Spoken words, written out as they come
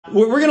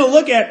we're going to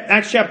look at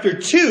Acts chapter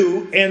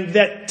 2 and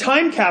that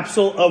time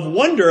capsule of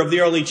wonder of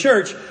the early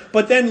church,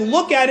 but then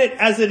look at it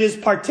as it is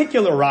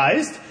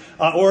particularized,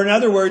 or in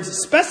other words,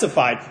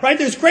 specified, right?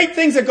 There's great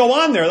things that go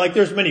on there, like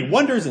there's many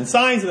wonders and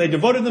signs, and they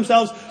devoted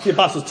themselves to the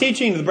apostles'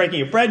 teaching, to the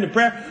breaking of bread and to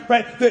prayer,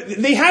 right?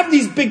 They have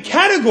these big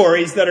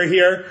categories that are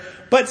here,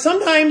 but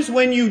sometimes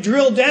when you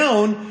drill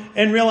down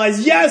and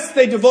realize, yes,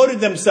 they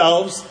devoted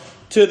themselves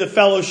to the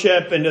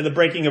fellowship and to the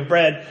breaking of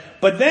bread,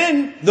 but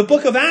then the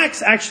book of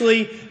Acts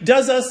actually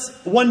does us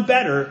one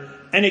better,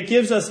 and it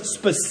gives us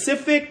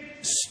specific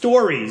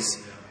stories,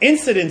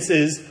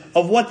 incidences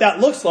of what that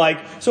looks like.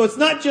 So it's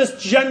not just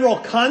general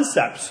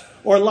concepts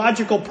or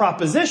logical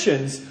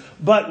propositions,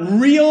 but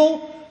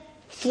real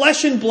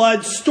flesh and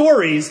blood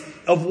stories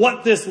of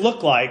what this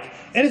looked like.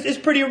 And it's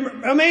pretty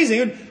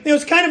amazing.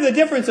 It's kind of the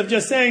difference of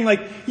just saying,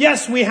 like,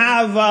 yes, we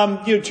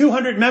have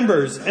 200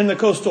 members in the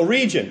coastal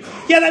region.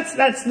 Yeah,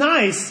 that's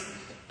nice.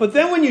 But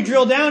then when you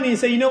drill down and you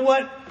say, you know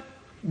what,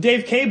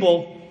 Dave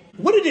Cable,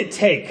 what did it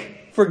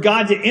take for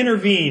God to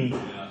intervene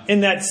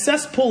in that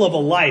cesspool of a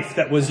life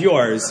that was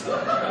yours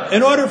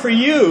in order for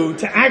you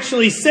to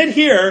actually sit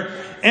here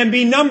and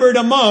be numbered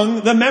among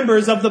the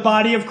members of the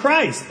body of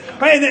Christ?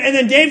 Right? And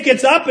then Dave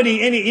gets up and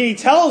he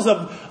tells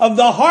of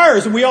the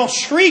horrors, and we all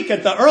shriek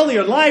at the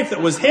earlier life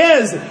that was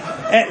his,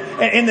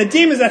 and the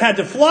demons that had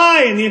to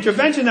fly, and the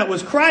intervention that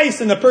was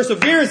Christ, and the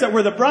perseverance that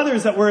were the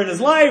brothers that were in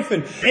his life,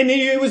 and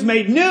he was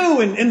made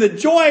new, and the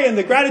joy and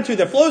the gratitude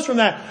that flows from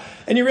that.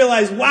 And you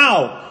realize,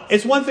 wow,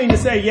 it's one thing to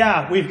say,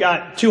 yeah, we've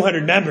got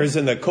 200 members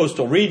in the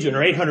coastal region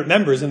or 800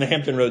 members in the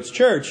Hampton Roads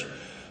Church.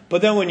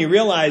 But then when you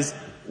realize,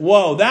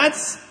 whoa,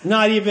 that's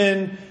not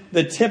even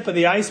the tip of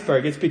the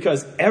iceberg. It's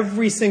because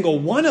every single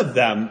one of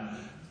them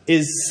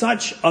is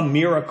such a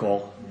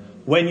miracle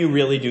when you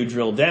really do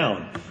drill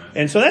down.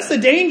 And so that's the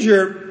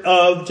danger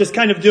of just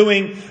kind of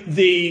doing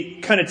the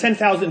kind of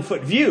 10,000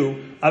 foot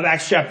view of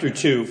Acts chapter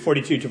 2,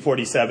 42 to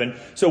 47.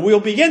 So we'll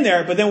begin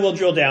there, but then we'll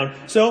drill down.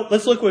 So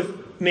let's look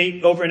with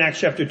me over in Acts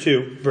chapter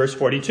 2, verse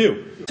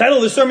 42. The title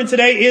of the sermon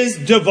today is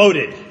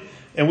Devoted.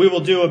 And we will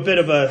do a bit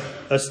of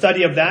a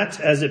study of that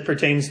as it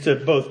pertains to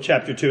both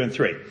chapter 2 and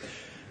 3.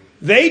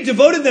 They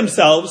devoted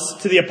themselves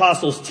to the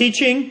apostles'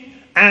 teaching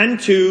and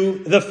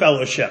to the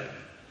fellowship,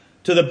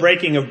 to the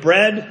breaking of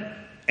bread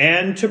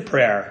and to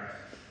prayer.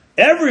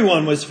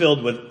 Everyone was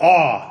filled with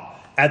awe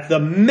at the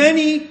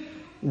many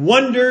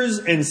wonders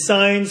and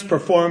signs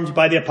performed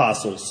by the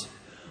apostles.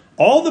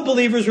 All the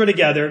believers were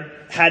together,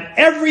 had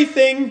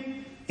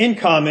everything in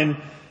common.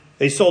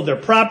 They sold their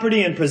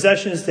property and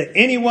possessions to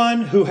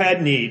anyone who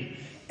had need.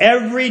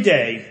 Every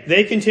day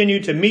they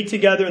continued to meet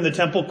together in the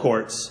temple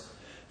courts.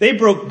 They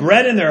broke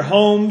bread in their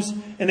homes,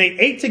 and they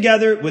ate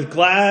together with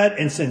glad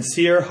and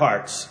sincere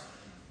hearts,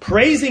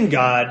 praising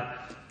God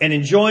and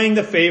enjoying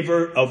the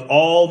favor of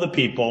all the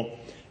people.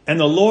 And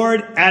the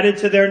Lord added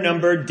to their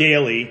number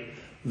daily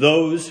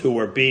those who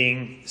were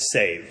being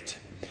saved.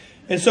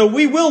 And so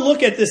we will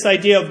look at this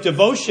idea of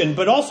devotion,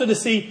 but also to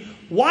see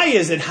why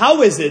is it,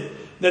 how is it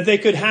that they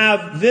could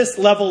have this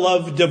level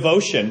of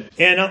devotion.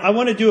 And I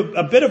want to do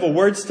a bit of a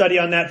word study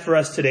on that for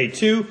us today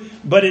too,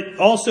 but it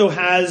also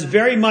has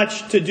very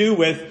much to do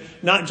with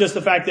not just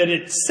the fact that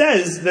it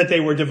says that they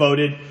were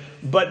devoted,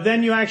 but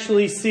then you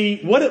actually see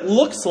what it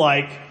looks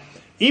like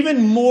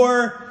even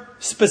more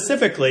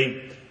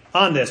specifically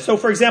on this. So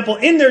for example,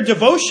 in their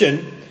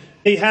devotion,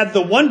 they had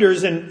the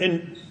wonders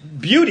and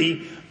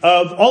beauty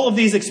of all of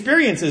these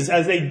experiences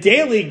as they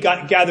daily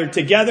got gathered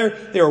together.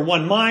 They were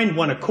one mind,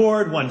 one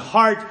accord, one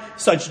heart,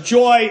 such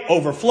joy,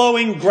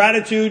 overflowing,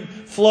 gratitude,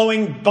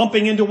 flowing,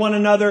 bumping into one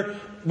another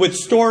with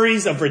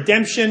stories of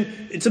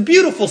redemption. It's a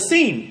beautiful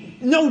scene.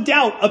 No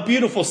doubt a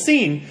beautiful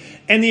scene.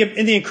 And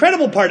the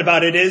incredible part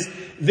about it is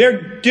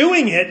they're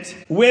doing it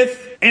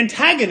with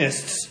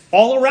antagonists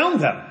all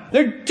around them.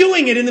 They're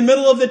doing it in the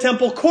middle of the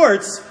temple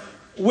courts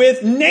with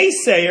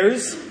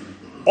naysayers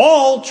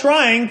all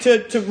trying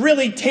to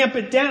really tamp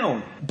it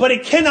down. But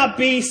it cannot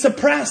be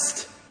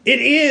suppressed. It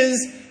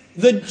is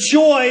the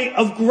joy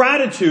of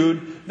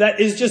gratitude that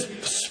is just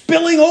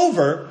spilling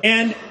over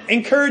and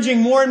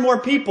encouraging more and more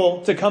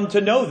people to come to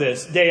know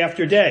this day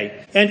after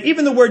day. And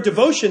even the word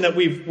devotion that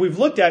we've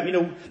looked at,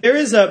 there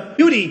is a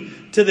beauty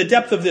to the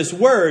depth of this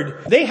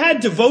word. They had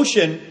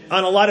devotion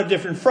on a lot of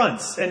different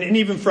fronts. And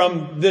even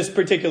from this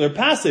particular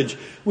passage,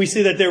 we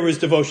see that there was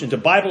devotion to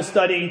Bible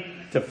study,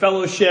 to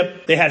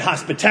fellowship. They had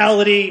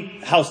hospitality,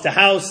 house to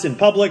house, in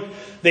public.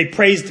 They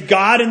praised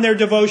God in their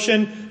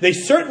devotion. They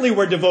certainly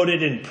were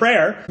devoted in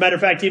prayer. Matter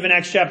of fact, even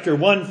Acts chapter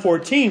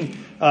 1:14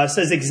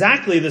 says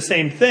exactly the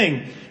same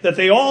thing, that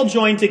they all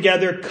joined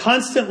together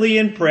constantly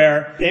in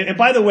prayer. And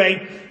by the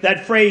way,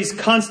 that phrase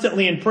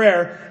constantly in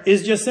prayer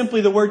is just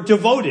simply the word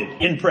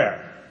devoted in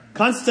prayer.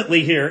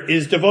 Constantly here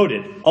is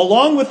devoted,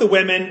 along with the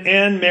women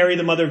and Mary,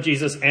 the mother of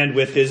Jesus, and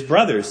with his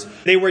brothers.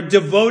 They were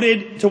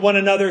devoted to one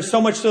another,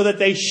 so much so that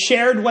they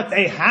shared what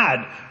they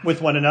had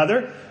with one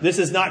another. This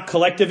is not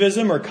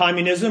collectivism or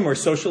communism or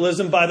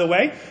socialism, by the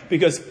way,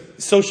 because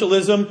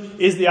socialism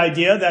is the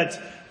idea that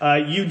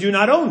you do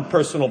not own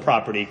personal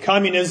property.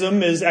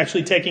 Communism is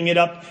actually taking it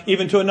up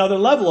even to another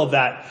level of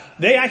that.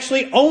 They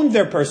actually owned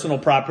their personal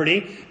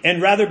property,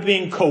 and rather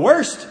being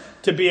coerced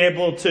to be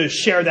able to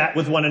share that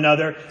with one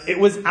another, it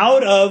was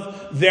out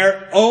of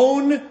their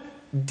own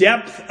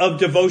depth of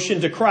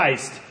devotion to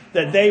Christ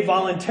that they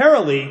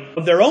voluntarily,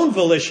 of their own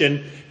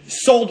volition,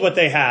 sold what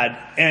they had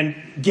and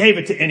gave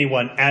it to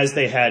anyone as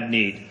they had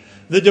need.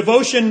 The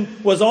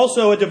devotion was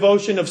also a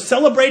devotion of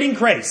celebrating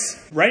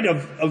grace, right?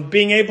 Of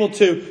being able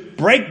to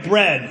break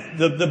bread,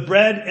 the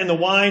bread and the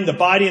wine, the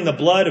body and the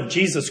blood of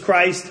Jesus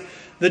Christ.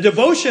 The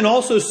devotion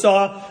also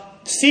saw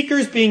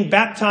seekers being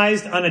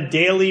baptized on a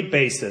daily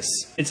basis.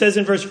 It says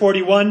in verse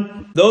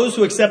 41, those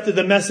who accepted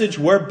the message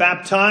were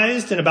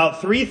baptized, and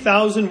about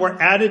 3,000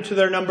 were added to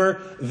their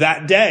number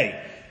that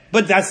day.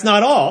 But that's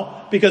not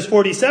all, because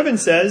 47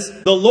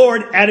 says, the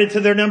Lord added to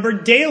their number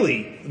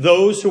daily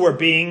those who were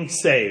being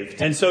saved.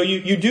 And so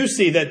you do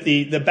see that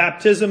the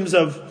baptisms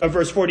of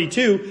verse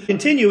 42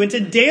 continue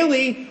into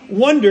daily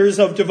wonders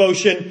of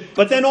devotion.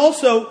 But then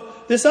also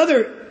this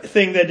other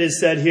thing that is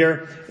said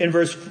here in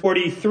verse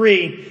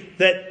 43,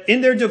 that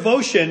in their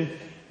devotion,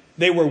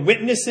 they were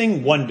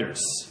witnessing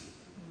wonders.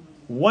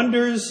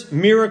 Wonders,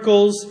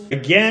 miracles,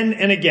 again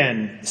and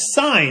again.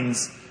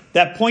 Signs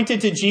that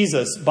pointed to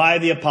Jesus by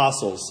the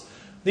apostles.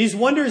 These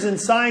wonders and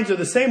signs are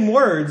the same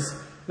words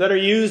that are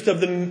used of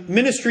the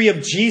ministry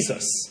of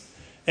Jesus.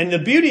 And the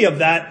beauty of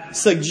that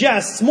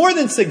suggests, more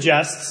than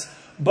suggests,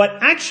 but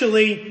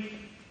actually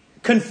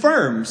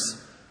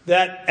confirms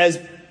that as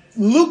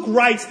Luke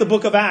writes the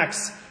book of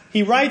Acts,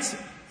 he writes,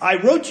 I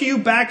wrote to you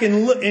back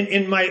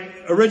in my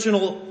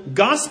original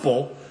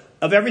gospel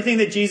of everything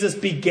that Jesus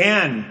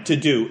began to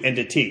do and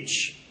to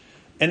teach.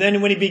 And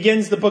then when he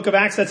begins the book of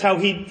Acts, that's how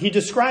he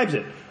describes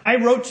it. I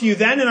wrote to you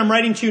then, and I'm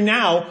writing to you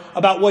now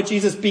about what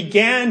Jesus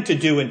began to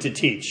do and to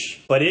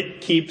teach. But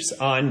it keeps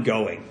on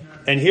going.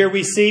 And here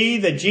we see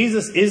that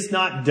Jesus is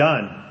not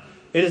done.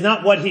 It is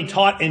not what he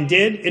taught and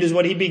did. It is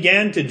what he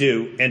began to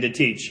do and to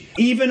teach.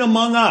 Even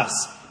among us,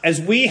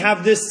 as we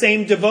have this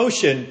same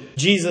devotion,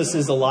 Jesus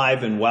is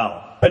alive and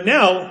well. But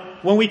now,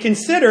 when we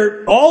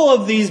consider all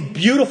of these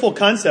beautiful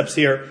concepts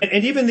here,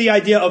 and even the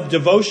idea of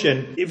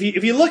devotion, if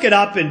you look it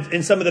up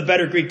in some of the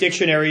better Greek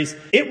dictionaries,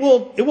 it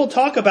will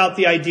talk about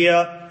the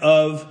idea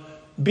of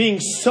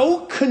being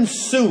so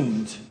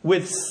consumed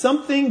with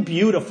something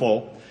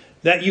beautiful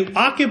that you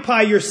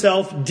occupy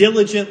yourself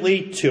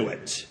diligently to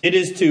it. It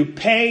is to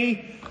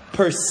pay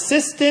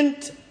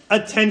persistent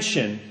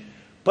attention,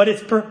 but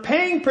it's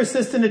paying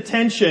persistent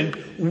attention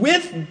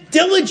with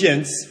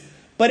diligence.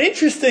 But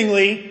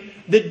interestingly,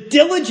 the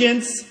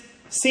diligence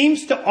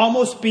seems to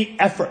almost be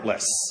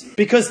effortless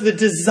because the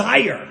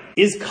desire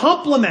is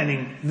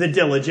complementing the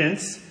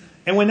diligence.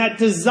 And when that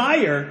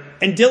desire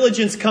and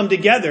diligence come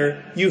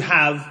together, you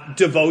have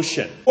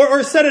devotion.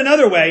 Or said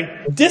another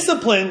way,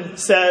 discipline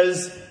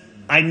says,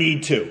 I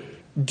need to.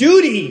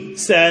 Duty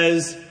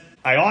says,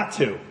 I ought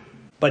to.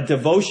 But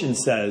devotion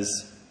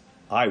says,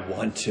 I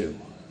want to.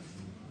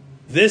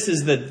 This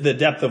is the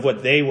depth of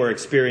what they were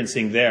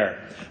experiencing there.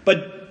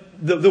 But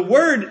the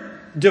word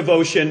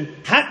devotion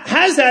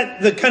has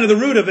that, the kind of the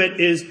root of it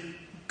is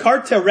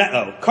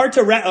kartereo.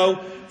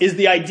 Kartereo is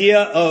the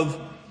idea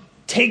of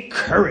take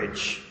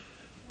courage.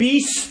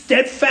 Be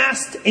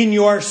steadfast in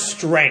your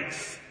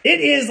strength.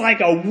 It is like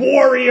a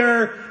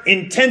warrior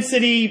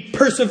intensity,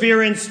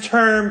 perseverance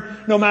term.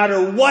 No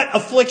matter what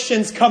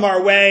afflictions come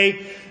our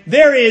way,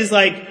 there is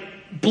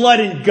like blood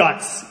and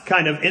guts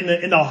kind of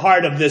in the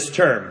heart of this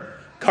term,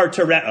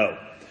 kartereo.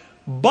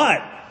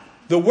 But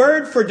the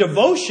word for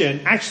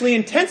devotion actually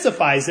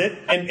intensifies it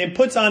and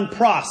puts on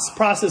pros.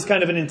 Pros is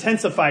kind of an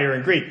intensifier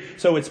in Greek.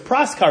 So it's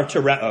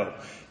proskartereo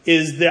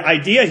is the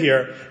idea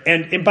here.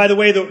 And by the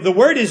way, the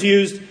word is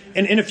used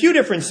in a few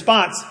different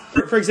spots.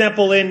 For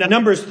example, in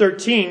Numbers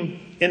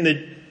 13, in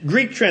the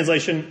Greek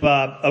translation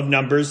of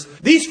Numbers,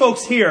 these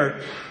folks here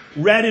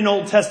read an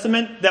Old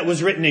Testament that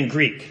was written in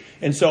Greek.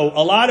 And so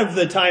a lot of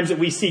the times that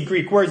we see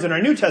Greek words in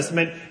our New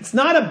Testament, it's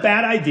not a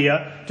bad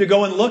idea to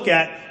go and look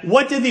at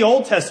what did the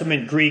Old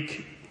Testament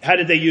Greek, how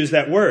did they use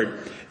that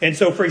word? And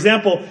so, for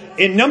example,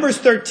 in Numbers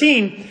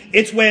 13,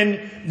 it's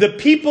when the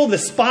people, the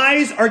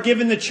spies, are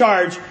given the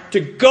charge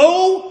to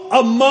go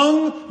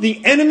among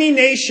the enemy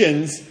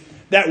nations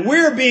that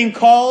we're being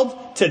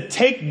called to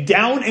take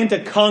down and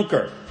to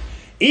conquer.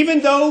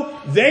 Even though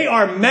they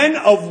are men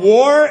of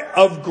war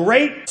of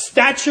great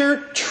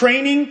stature,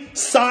 training,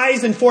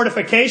 size, and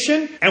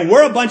fortification, and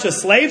we're a bunch of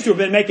slaves who have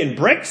been making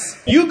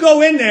bricks, you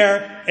go in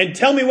there and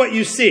tell me what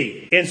you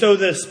see. And so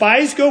the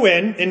spies go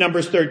in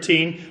Numbers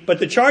 13, but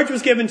the charge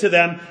was given to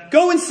them,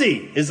 go and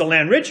see. Is the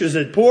land rich? Is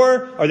it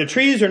poor? Are the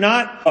trees or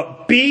not?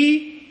 But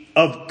be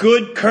of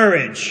good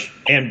courage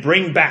and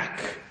bring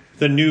back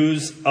the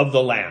news of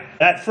the land.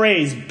 That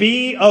phrase,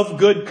 be of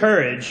good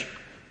courage,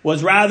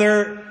 was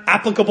rather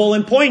applicable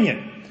and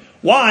poignant.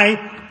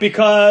 Why?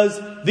 Because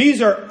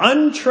these are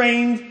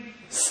untrained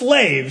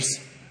slaves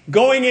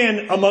going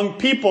in among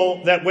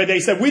people that where they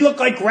said, we look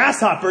like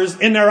grasshoppers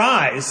in their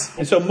eyes.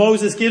 And so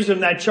Moses gives them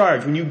that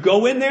charge. When you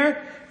go in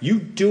there, you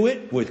do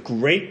it with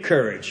great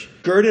courage.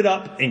 Gird it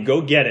up and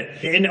go get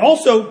it. And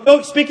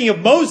also, speaking of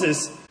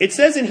Moses, it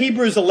says in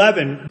Hebrews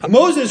 11,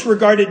 Moses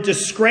regarded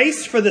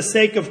disgrace for the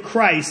sake of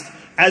Christ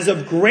as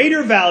of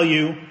greater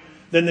value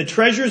than the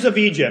treasures of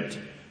Egypt,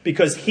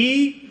 because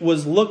he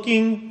was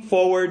looking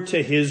forward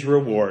to his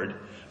reward.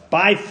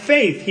 By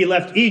faith, he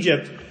left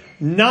Egypt,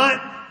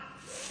 not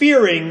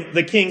fearing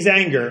the king's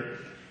anger.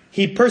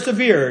 He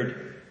persevered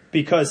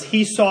because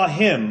he saw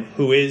him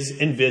who is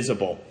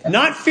invisible.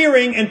 Not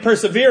fearing and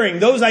persevering,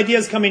 those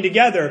ideas coming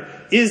together,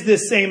 is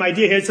this same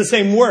idea. It's the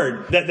same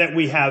word that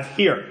we have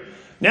here.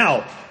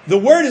 Now, the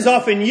word is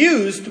often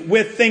used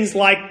with things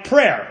like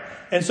prayer.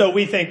 And so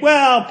we think,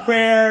 well,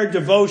 prayer,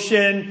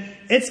 devotion,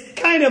 it's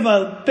kind of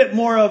a bit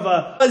more of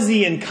a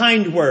fuzzy and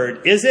kind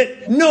word, is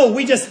it? No,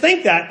 we just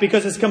think that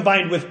because it's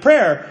combined with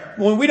prayer,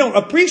 when we don't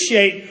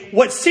appreciate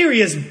what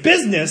serious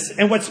business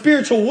and what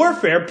spiritual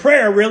warfare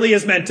prayer really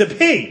is meant to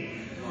be.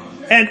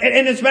 And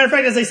as a matter of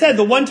fact, as I said,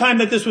 the one time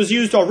that this was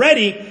used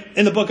already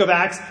in the book of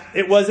Acts,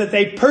 it was that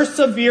they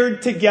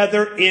persevered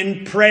together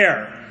in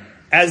prayer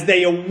as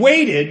they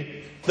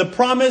awaited the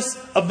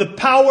promise of the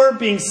power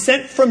being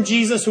sent from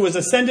Jesus, who was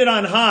ascended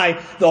on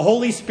high, the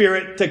Holy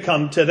Spirit, to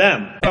come to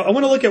them. I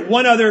want to look at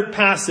one other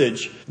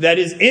passage that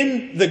is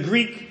in the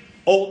Greek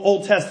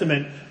Old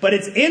Testament, but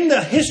it's in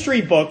the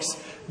history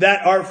books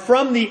that are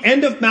from the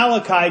end of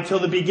Malachi till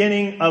the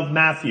beginning of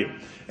Matthew.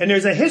 And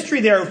there's a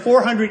history there of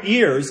 400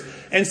 years,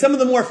 and some of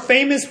the more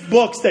famous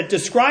books that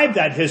describe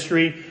that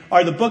history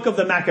are the book of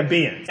the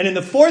Maccabees. And in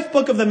the fourth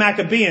book of the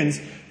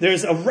Maccabees,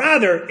 there's a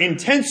rather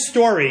intense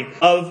story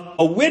of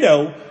a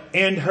widow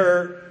and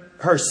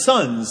her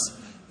sons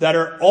that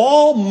are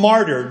all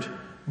martyred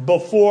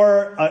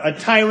before a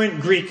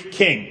tyrant Greek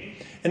king.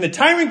 And the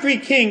tyrant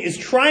Greek king is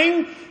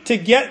trying to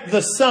get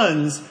the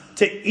sons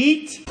to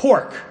eat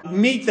pork,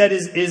 meat that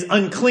is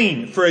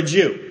unclean for a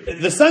Jew.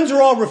 The sons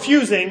are all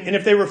refusing, and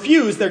if they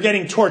refuse, they're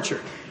getting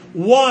tortured.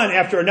 One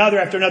after another,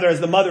 as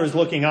the mother is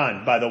looking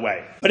on, by the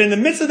way. But in the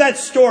midst of that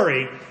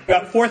story,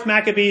 about 4th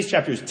Maccabees,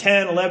 chapters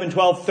 10, 11,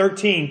 12,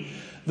 13,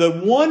 the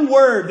one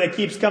word that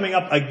keeps coming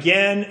up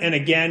again and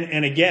again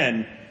and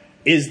again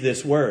is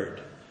this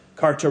word,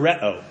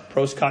 kartereo,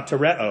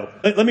 proskatereo.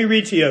 Let me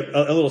read to you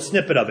a little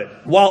snippet of it.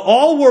 While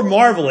all were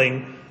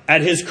marveling at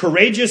his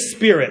courageous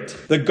spirit,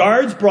 the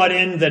guards brought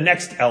in the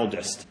next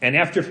eldest. And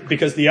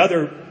because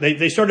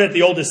they started at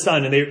the oldest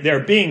son, and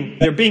they're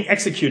being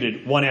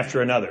executed one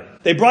after another.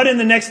 They brought in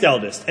the next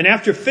eldest, and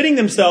after fitting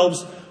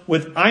themselves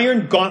with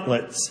iron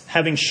gauntlets,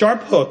 having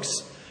sharp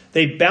hooks,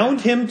 they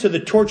bound him to the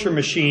torture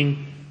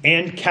machine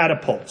and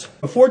catapult.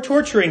 Before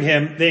torturing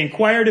him, they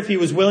inquired if he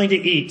was willing to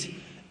eat,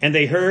 and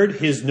they heard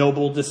his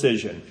noble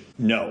decision.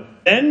 No.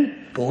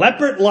 Then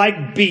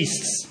leopard-like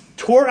beasts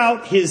tore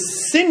out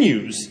his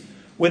sinews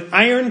with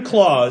iron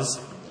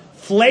claws,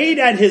 flayed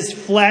at his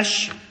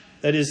flesh,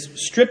 that is,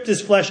 stripped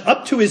his flesh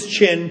up to his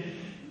chin,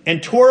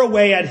 and tore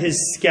away at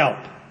his scalp.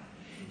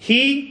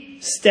 He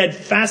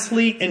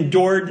steadfastly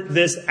endured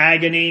this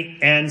agony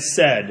and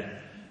said,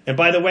 and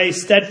by the way,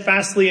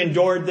 steadfastly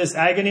endured this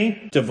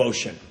agony,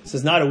 devotion. This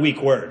is not a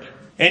weak word.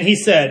 And he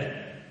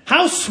said,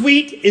 how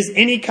sweet is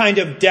any kind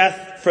of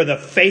death for the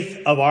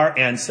faith of our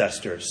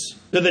ancestors.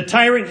 To the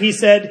tyrant he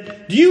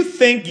said, do you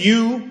think,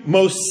 you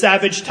most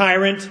savage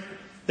tyrant,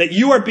 that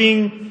you are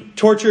being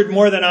tortured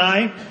more than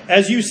I?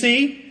 As you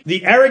see,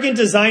 the arrogant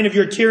design of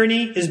your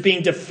tyranny is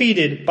being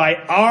defeated by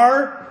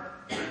our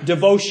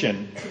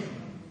devotion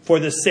for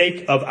the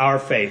sake of our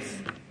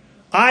faith.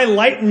 I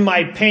lighten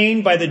my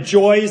pain by the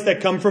joys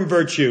that come from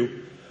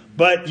virtue,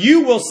 but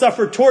you will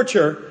suffer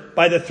torture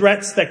by the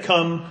threats that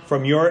come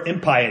from your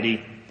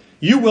impiety.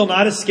 You will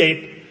not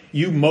escape,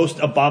 you most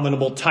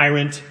abominable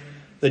tyrant,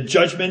 the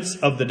judgments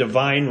of the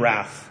divine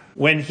wrath.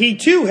 When he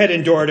too had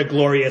endured a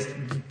glorious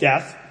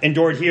death,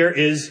 endured here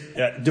is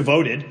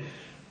devoted,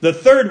 the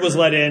third was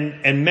let in,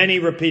 and many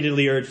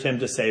repeatedly urged him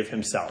to save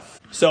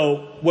himself.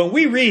 So when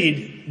we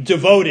read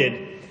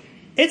devoted,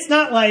 it's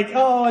not like,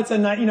 oh, it's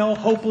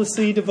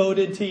hopelessly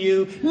devoted to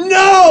you.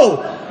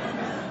 No!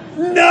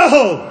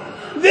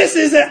 This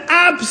is an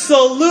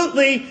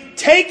absolutely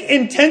take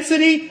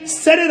intensity,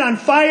 set it on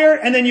fire,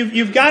 and then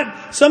you've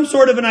got some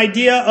sort of an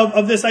idea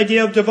of this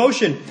idea of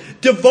devotion.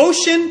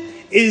 Devotion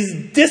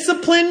is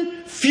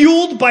discipline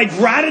fueled by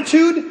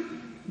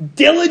gratitude,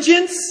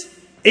 diligence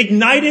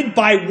ignited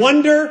by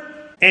wonder,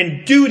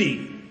 and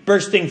duty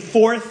bursting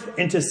forth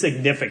into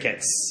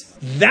significance.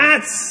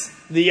 That's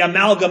the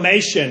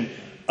amalgamation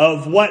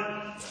of what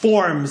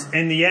forms,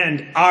 in the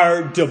end,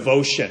 our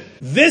devotion.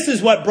 This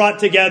is what brought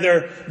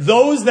together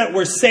those that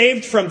were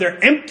saved from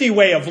their empty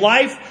way of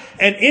life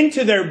and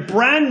into their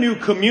brand new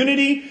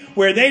community,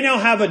 where they now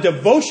have a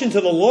devotion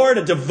to the Lord,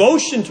 a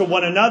devotion to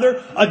one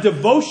another, a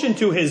devotion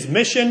to his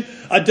mission,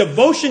 a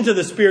devotion to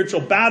the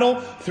spiritual battle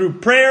through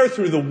prayer,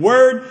 through the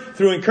word,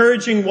 through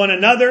encouraging one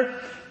another.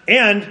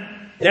 And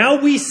now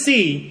we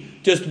see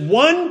just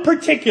one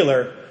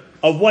particular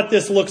of what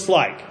this looks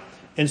like.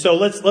 And so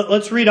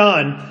let's read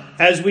on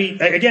as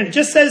again, it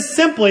just says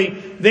simply,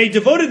 they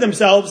devoted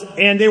themselves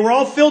and they were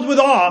all filled with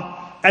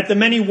awe at the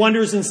many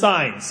wonders and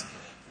signs.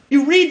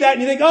 You read that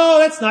and you think, oh,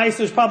 that's nice.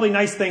 There's probably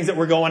nice things that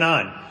were going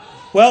on.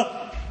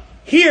 Well,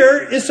 here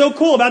is so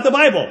cool about the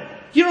Bible.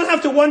 You don't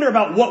have to wonder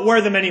about what were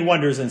the many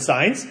wonders and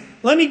signs.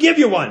 Let me give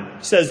you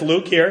one, says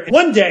Luke here.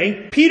 One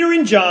day, Peter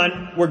and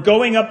John were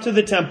going up to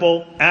the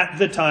temple at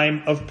the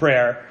time of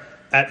prayer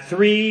at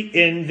 3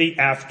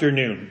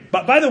 p.m.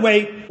 But by the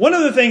way, one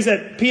of the things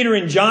that Peter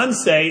and John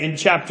say in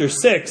chapter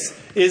 6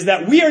 is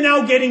that we are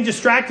now getting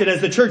distracted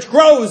as the church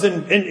grows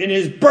and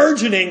is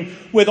burgeoning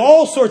with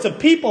all sorts of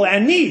people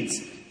and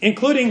needs,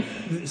 including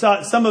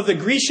some of the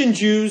Grecian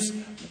Jews,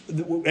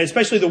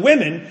 especially the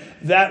women,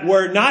 that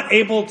were not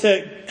able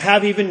to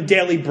have even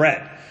daily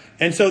bread.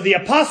 And so the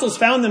apostles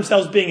found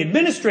themselves being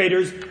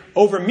administrators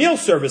over meal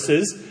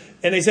services.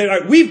 And they said, all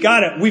right, we've got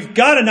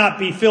to not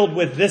be filled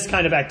with this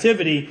kind of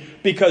activity,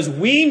 because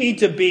we need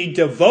to be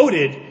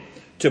devoted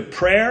to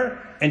prayer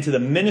and to the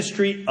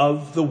ministry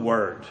of the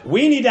word.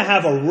 We need to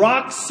have a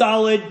rock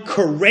solid,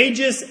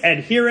 courageous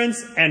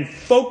adherence and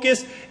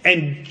focus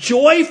and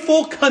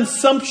joyful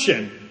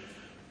consumption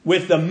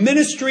with the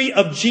ministry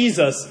of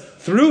Jesus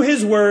through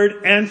his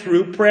word and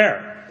through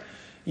prayer.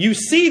 You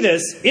see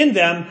this in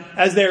them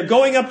as they're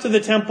going up to the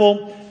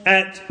temple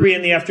at 3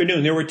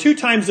 p.m. There were 2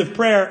 times of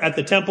prayer at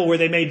the temple where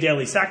they made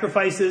daily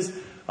sacrifices.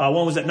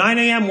 One was at 9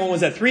 a.m., one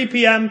was at 3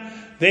 p.m.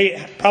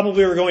 They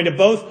probably were going to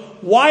both.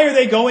 Why are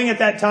they going at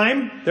that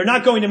time? They're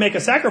not going to make a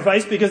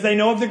sacrifice because they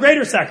know of the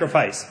greater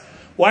sacrifice.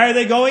 Why are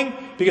they going?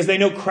 Because they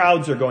know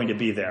crowds are going to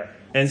be there.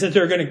 And since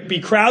there are going to be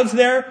crowds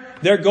there,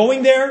 they're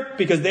going there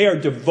because they are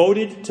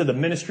devoted to the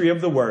ministry of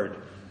the word.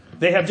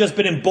 They have just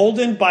been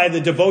emboldened by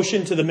the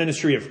devotion to the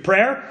ministry of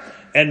prayer.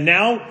 And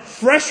now,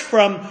 fresh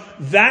from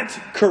that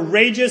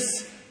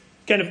courageous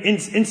kind of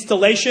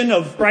installation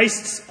of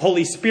Christ's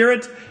Holy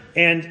Spirit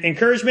and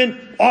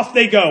encouragement, off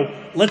they go.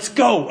 Let's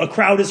go. A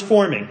crowd is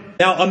forming.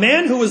 Now, a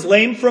man who was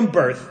lame from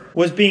birth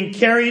was being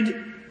carried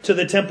to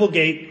the temple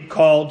gate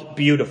called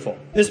Beautiful.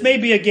 This may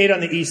be a gate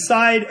on the east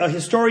side. A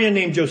historian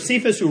named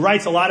Josephus, who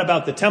writes a lot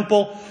about the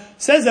temple,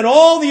 says that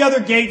all the other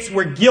gates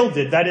were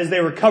gilded. That is,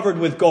 they were covered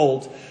with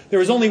gold. There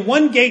was only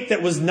one gate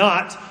that was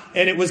not,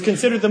 and it was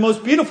considered the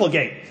most beautiful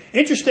gate.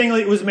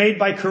 Interestingly, it was made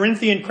by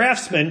Corinthian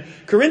craftsmen.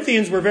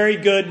 Corinthians were very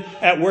good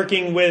at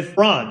working with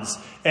bronze.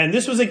 And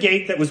this was a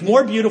gate that was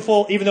more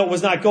beautiful, even though it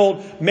was not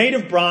gold, made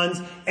of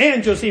bronze.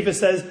 And Josephus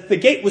says the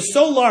gate was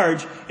so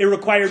large, it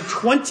required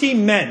 20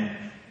 men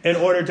in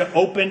order to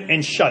open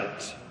and shut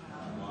it.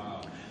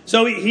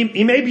 So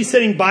he may be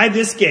sitting by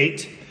this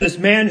gate, this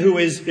man who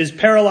is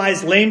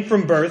paralyzed, lame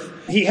from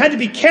birth. He had to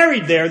be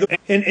carried there,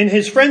 and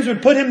his friends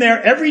would put him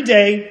there every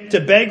day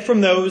to beg from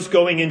those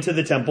going into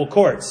the temple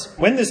courts.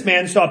 When this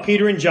man saw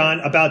Peter and John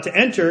about to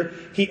enter,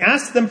 he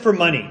asked them for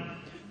money.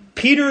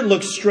 Peter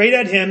looked straight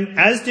at him,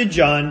 as did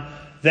John.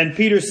 Then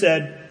Peter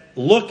said,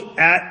 "Look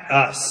at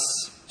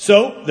us."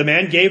 So the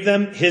man gave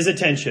them his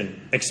attention,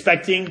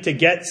 expecting to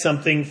get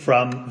something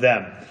from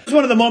them. It's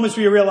one of the moments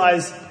where you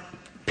realize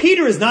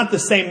Peter is not the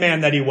same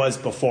man that he was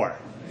before.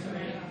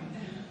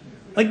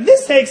 Like,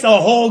 this takes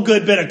a whole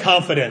good bit of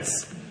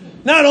confidence.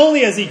 Not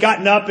only has he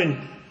gotten up and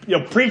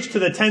preached to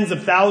the tens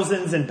of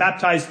thousands and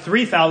baptized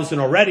 3,000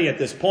 already at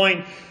this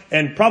point,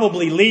 and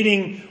probably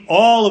leading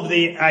all of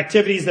the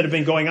activities that have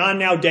been going on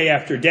now day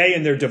after day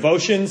in their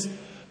devotions,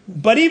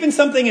 but even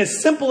something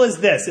as simple as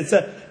this. It's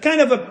a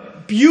kind of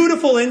a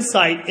beautiful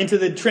insight into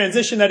the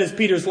transition that is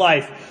Peter's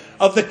life,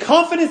 of the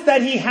confidence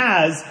that he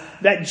has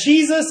that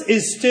Jesus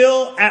is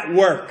still at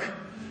work.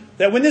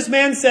 That when this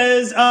man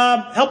says,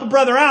 help a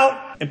brother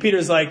out, and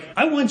Peter's like,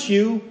 I want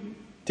you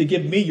to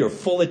give me your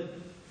full,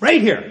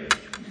 right here.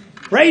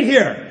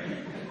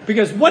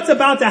 Because what's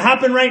about to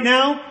happen right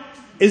now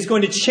is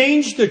going to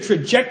change the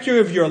trajectory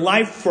of your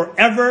life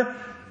forever.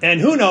 And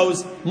who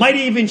knows, might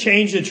even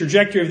change the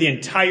trajectory of the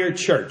entire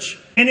church.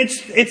 And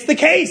it's the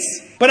case.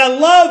 But I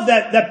love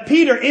that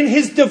Peter, in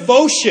his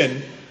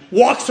devotion,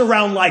 walks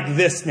around like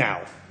this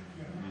now,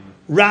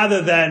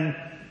 rather than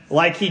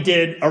like he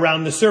did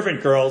around the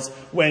servant girls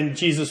when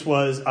Jesus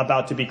was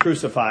about to be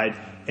crucified.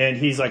 And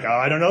he's like,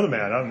 I don't know the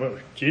man.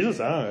 Jesus,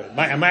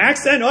 my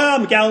accent,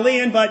 I'm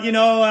Galilean, but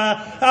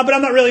but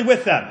I'm not really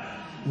with them.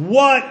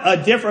 What a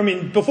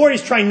difference. Before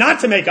he's trying not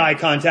to make eye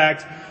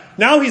contact.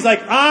 Now he's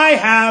like, I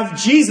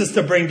have Jesus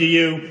to bring to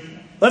you.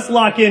 Let's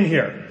lock in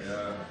here.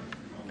 Yeah.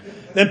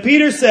 Then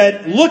Peter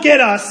said, look at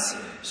us.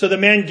 So the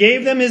man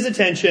gave them his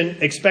attention,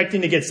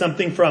 expecting to get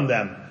something from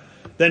them.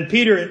 Then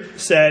Peter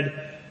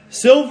said,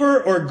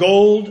 silver or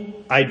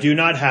gold I do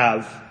not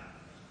have,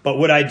 but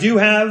what I do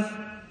have,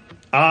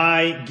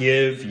 I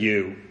give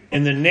you.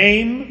 In the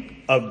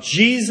name of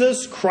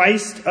Jesus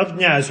Christ of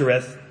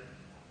Nazareth,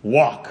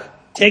 walk.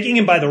 Taking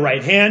him by the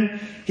right hand,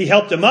 he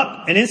helped him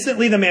up, and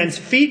instantly the man's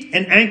feet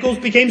and ankles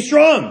became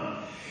strong.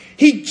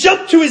 He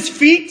jumped to his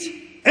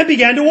feet and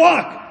began to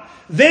walk.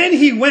 Then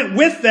he went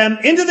with them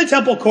into the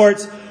temple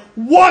courts,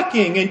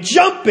 walking and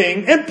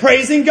jumping and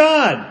praising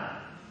God.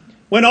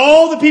 When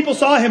all the people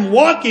saw him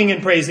walking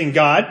and praising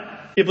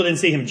God, people didn't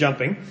see him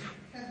jumping,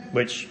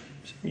 which,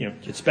 you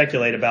could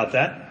speculate about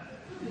that.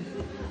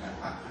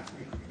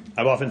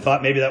 I've often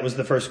thought maybe that was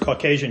the first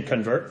Caucasian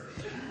convert.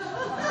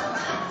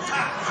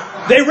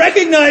 They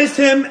recognized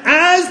him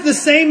as the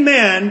same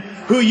man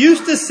who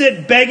used to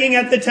sit begging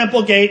at the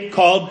temple gate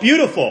called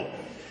Beautiful.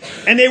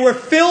 And they were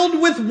filled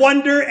with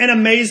wonder and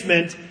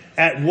amazement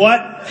at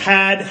what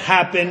had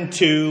happened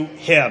to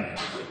him.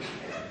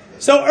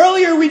 So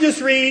earlier we just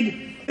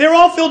read, they're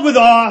all filled with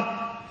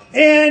awe.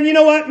 And you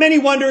know what? Many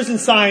wonders and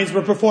signs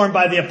were performed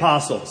by the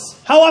apostles.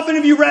 How often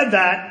have you read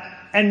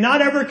that and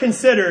not ever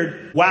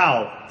considered,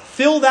 wow,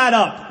 fill that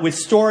up with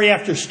story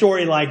after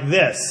story like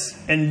this.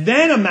 And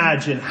then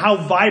imagine how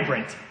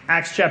vibrant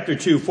Acts chapter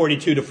 2,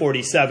 42 to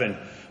 47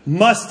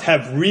 must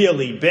have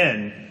really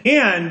been.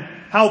 And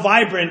how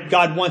vibrant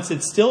God wants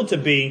it still to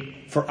be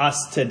for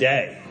us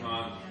today.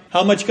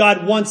 How much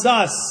God wants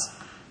us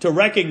to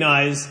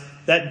recognize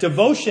that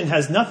devotion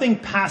has nothing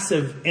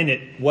passive in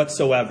it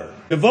whatsoever.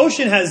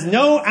 Devotion has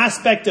no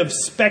aspect of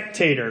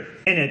spectator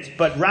in it,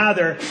 but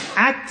rather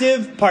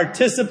active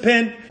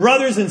participant,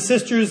 brothers and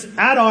sisters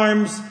at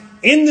arms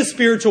in the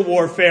spiritual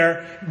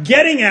warfare,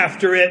 getting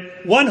after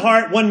it, one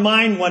heart, one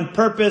mind, one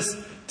purpose,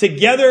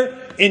 together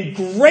in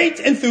great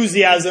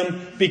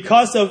enthusiasm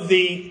because of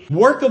the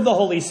work of the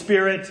Holy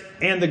Spirit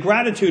and the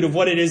gratitude of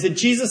what it is that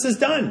Jesus has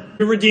done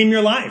to redeem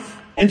your life.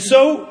 And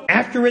so,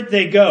 after it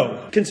they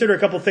go. Consider a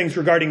couple things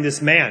regarding this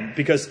man,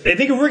 because I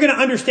think if we're going to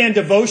understand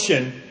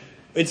devotion,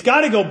 it's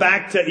got to go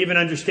back to even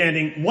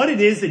understanding what it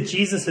is that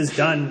Jesus has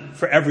done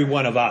for every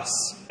one of us.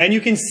 And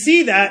you can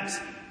see that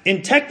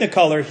in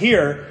Technicolor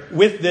here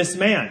with this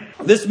man.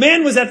 This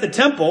man was at the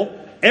temple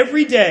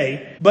every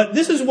day, but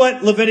this is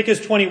what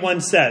Leviticus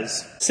 21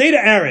 says. Say to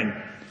Aaron,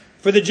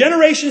 for the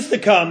generations to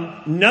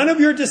come, none of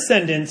your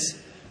descendants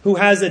who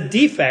has a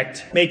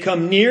defect may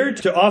come near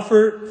to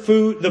offer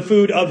the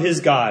food of his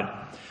God.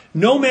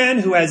 No man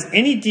who has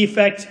any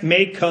defect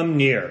may come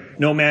near.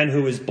 No man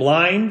who is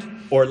blind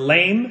or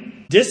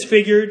lame,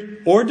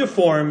 disfigured or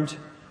deformed.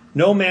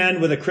 No man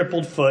with a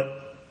crippled foot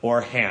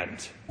or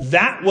hand.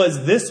 That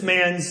was this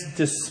man's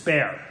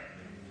despair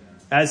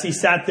as he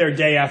sat there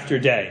day after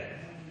day.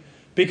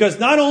 Because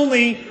not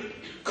only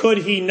could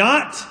he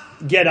not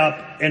get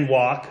up and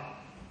walk,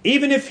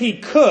 even if he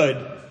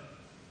could,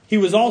 he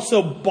was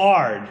also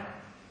barred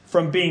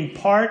from being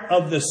part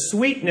of the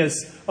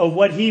sweetness of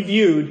what he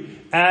viewed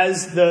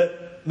as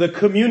the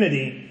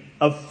community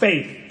of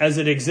faith as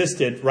it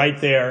existed right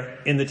there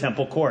in the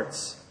temple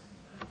courts.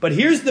 But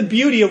here's the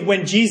beauty of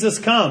when Jesus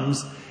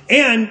comes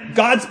and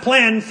God's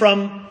plan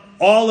from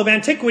all of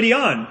antiquity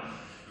on,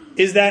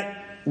 is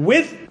that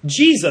with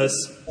Jesus,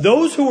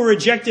 those who were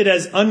rejected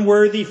as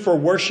unworthy for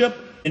worship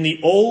in the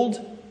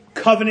old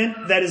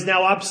covenant that is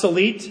now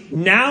obsolete,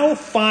 now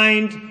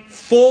find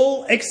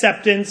full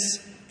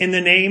acceptance in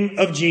the name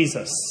of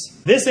Jesus.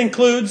 This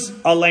includes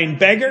a lame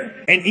beggar,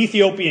 an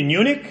Ethiopian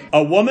eunuch,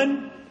 a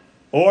woman,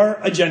 or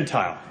a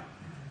Gentile.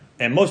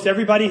 And most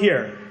everybody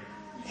here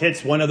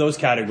hits one of those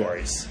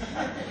categories.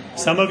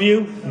 Some of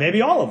you,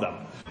 maybe all of them.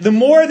 The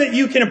more that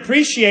you can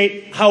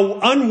appreciate how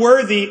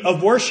unworthy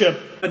of worship,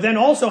 but then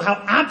also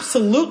how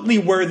absolutely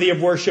worthy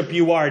of worship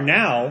you are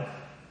now,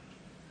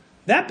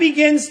 that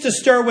begins to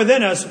stir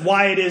within us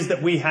why it is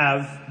that we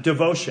have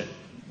devotion.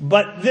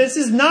 But this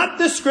is not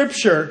the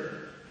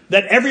scripture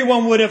that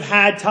everyone would have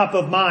had top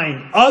of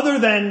mind, other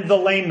than the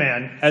lame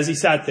man as he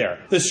sat there.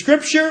 The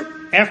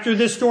scripture, after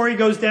this story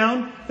goes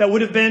down, that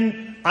would have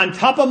been on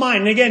top of mind.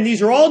 And again,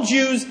 these are all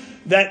Jews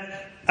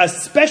that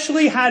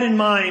especially had in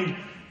mind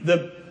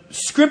the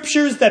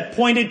scriptures that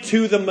pointed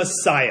to the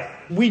Messiah.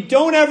 We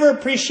don't ever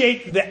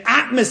appreciate the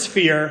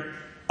atmosphere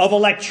of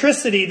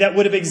electricity that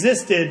would have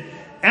existed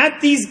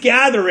at these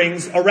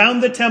gatherings around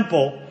the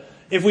temple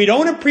if we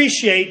don't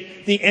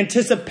appreciate the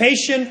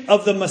anticipation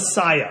of the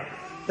Messiah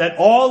that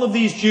all of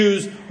these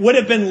Jews would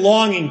have been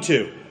longing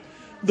to.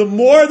 The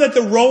more that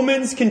the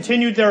Romans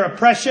continued their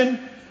oppression,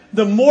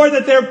 the more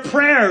that their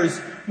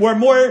prayers were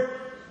more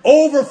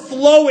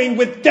overflowing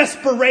with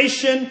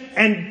desperation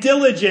and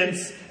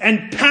diligence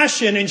and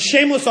passion and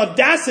shameless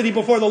audacity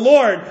before the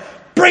Lord.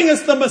 Bring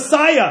us the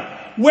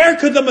Messiah. Where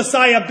could the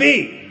Messiah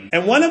be?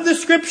 And one of the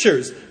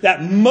scriptures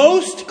that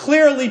most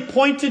clearly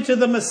pointed to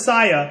the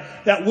Messiah,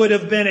 that would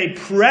have been a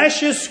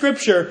precious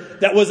scripture,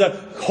 that was a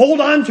hold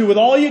on to with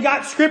all you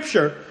got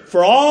scripture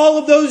for all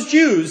of those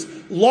Jews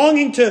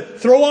longing to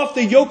throw off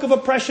the yoke of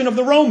oppression of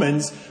the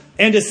Romans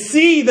and to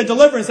see the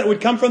deliverance that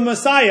would come from the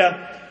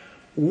Messiah,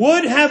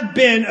 would have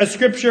been a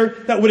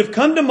scripture that would have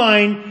come to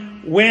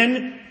mind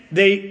when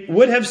they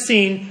would have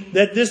seen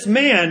that this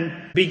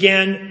man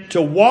began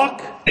to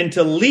walk and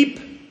to leap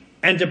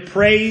and to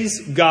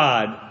praise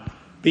God.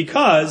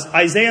 Because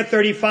Isaiah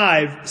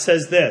 35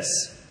 says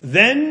this,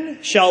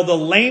 then shall the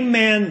lame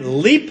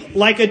man leap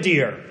like a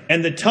deer,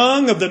 and the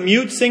tongue of the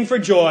mute sing for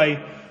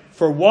joy,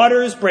 for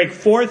waters break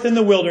forth in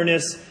the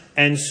wilderness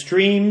and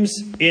streams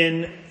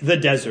in the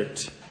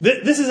desert.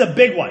 This is a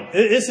big one.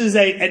 This is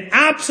an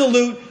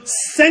absolute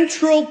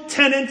central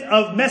tenet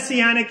of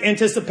messianic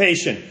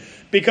anticipation.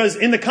 Because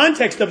in the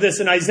context of this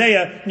in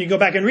Isaiah, and you go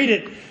back and read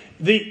it,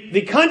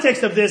 the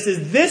context of this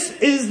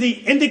is the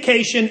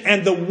indication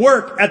and the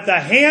work at the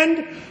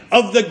hand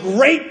of the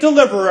great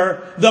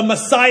deliverer, the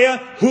Messiah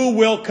who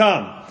will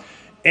come.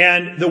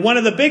 And one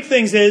of the big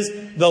things is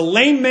the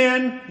lame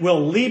man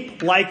will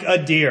leap like a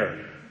deer.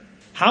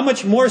 How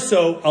much more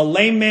so a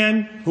lame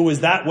man who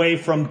is that way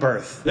from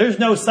birth? There's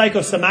no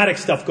psychosomatic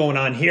stuff going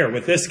on here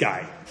with this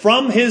guy.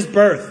 From his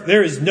birth,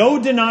 there is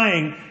no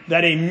denying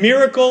that a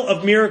miracle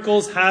of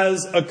miracles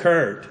has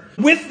occurred.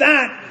 With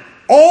that,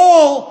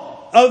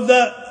 all of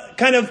the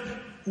kind of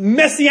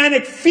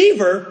messianic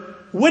fever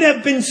would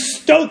have been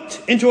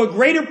stoked into a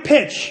greater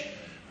pitch,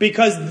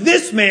 because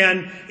this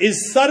man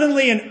is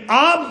suddenly an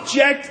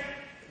object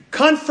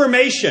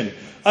confirmation,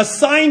 a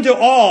sign to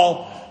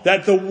all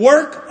that the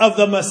work of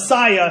the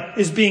Messiah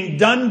is being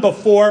done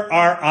before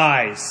our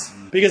eyes.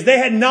 Because they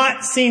had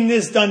not seen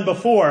this done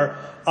before.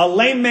 A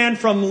lame man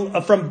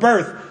from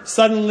birth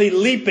suddenly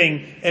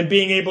leaping and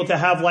being able to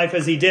have life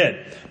as he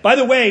did. By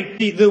the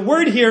way, the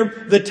word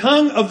here, the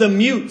tongue of the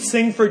mute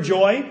sing for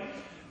joy,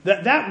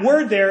 that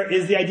word there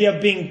is the idea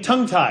of being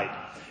tongue-tied.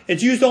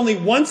 It's used only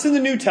once in the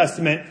New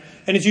Testament,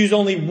 and it's used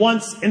only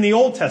once in the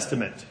Old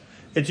Testament.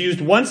 It's used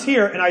once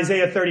here in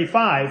Isaiah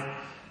 35.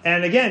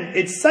 And again,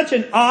 it's such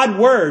an odd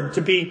word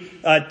to be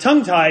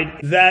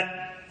tongue-tied that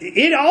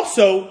it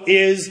also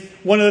is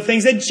one of the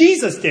things that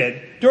Jesus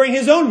did during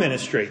his own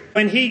ministry.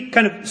 When he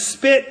kind of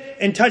spit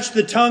and touched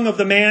the tongue of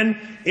the man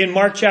in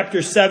Mark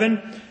chapter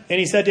 7, and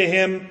he said to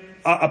him,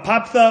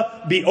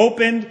 Apophtha, be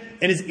opened,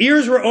 and his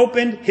ears were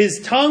opened,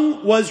 his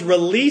tongue was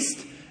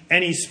released,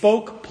 and he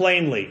spoke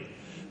plainly.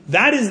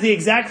 That is the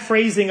exact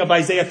phrasing of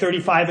Isaiah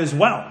 35 as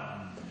well.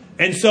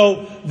 And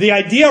so the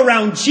idea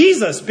around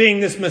Jesus being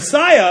this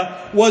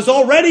Messiah was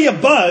already a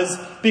buzz,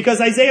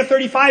 because Isaiah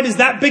 35 is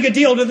that big a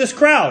deal to this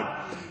crowd.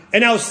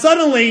 And now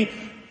suddenly,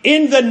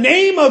 in the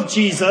name of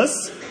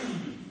Jesus,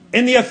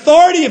 in the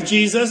authority of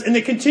Jesus, in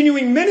the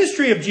continuing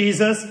ministry of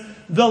Jesus,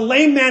 the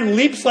lame man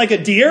leaps like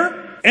a deer,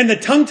 and the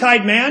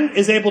tongue-tied man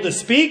is able to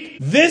speak.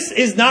 This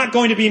is not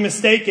going to be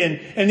mistaken.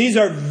 And these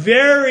are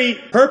very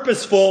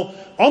purposeful,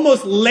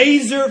 almost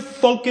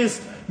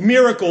laser-focused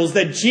miracles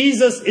that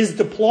Jesus is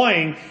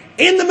deploying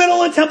in the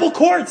middle of temple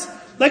courts.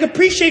 Like,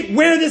 appreciate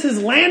where this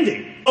is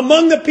landing.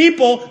 Among the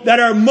people that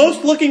are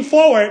most looking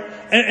forward,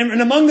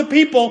 and among the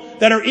people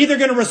that are either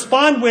going to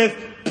respond with,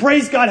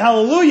 praise God,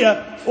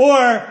 hallelujah,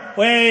 or,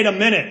 wait a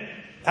minute,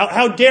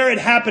 how dare it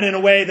happen in a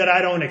way that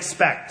I don't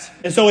expect.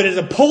 And so it is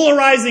a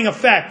polarizing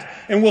effect,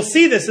 and we'll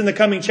see this in the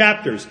coming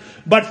chapters.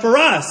 But for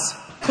us,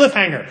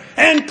 cliffhanger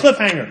and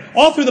cliffhanger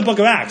all through the book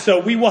of Acts. So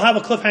we will have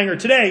a cliffhanger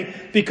today,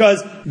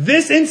 because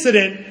this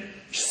incident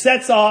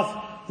sets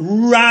off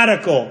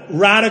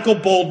radical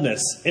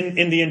boldness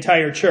in the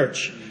entire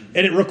church.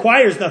 And it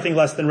requires nothing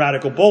less than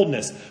radical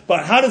boldness.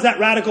 But how does that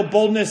radical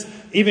boldness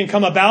even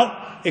come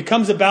about? It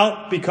comes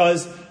about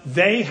because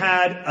they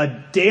had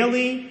a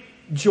daily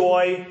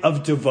joy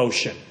of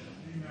devotion.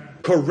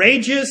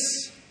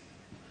 Courageous,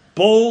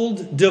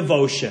 bold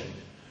devotion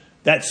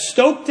that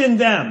stoked in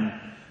them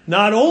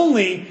not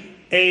only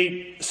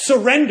a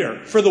surrender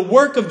for the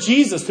work of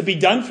Jesus to be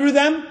done through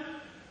them,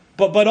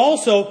 but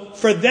also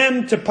for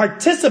them to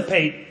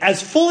participate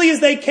as fully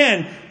as they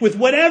can with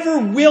whatever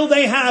will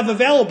they have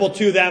available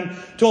to them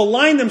to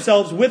align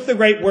themselves with the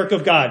great work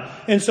of God.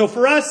 And so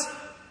for us,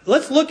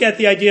 let's look at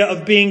the idea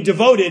of being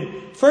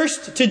devoted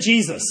first to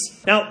Jesus.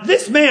 Now,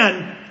 this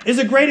man is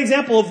a great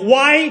example of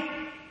why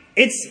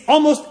it's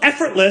almost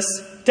effortless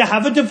to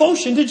have a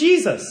devotion to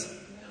Jesus.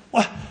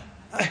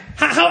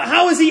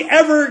 How is he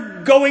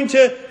ever going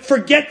to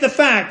forget the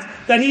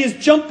fact that he is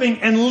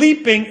jumping and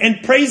leaping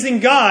and praising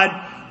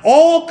God,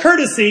 all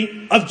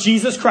courtesy of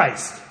Jesus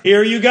Christ?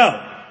 Here you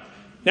go.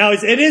 Now,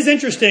 it is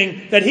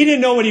interesting that he didn't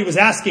know what he was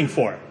asking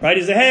for, right?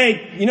 He said,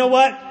 hey, you know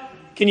what?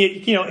 Can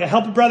you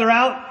help a brother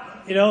out?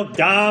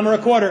 Dime or a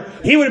quarter.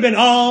 He would have been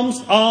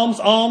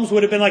alms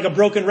would have been like a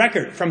broken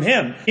record from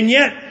him. And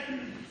yet,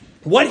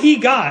 what he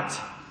got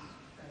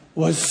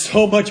was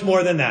so much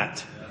more than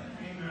that.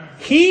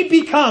 He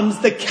becomes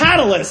the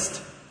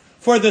catalyst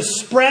for the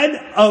spread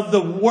of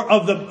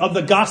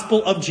the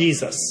gospel of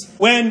Jesus.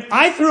 When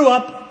I threw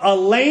up a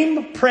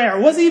lame prayer,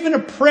 it wasn't even a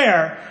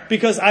prayer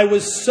because I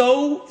was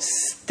so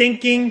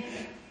stinking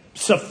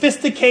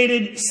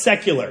sophisticated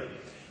secular.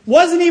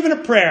 Wasn't even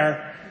a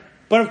prayer.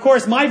 But of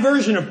course, my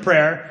version of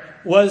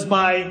prayer was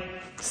my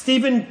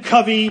Stephen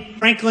Covey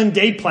Franklin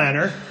Day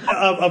Planner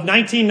of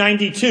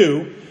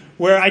 1992,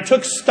 where I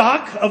took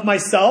stock of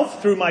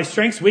myself through my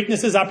strengths,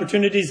 weaknesses,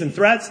 opportunities, and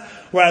threats,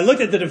 where I looked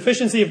at the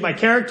deficiency of my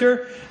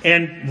character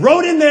and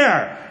wrote in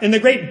there, in the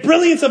great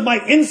brilliance of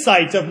my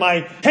insight of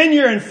my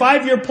 10-year and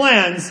 5-year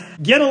plans,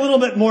 get a little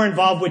bit more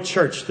involved with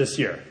church this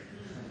year.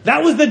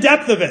 That was the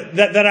depth of it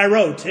that I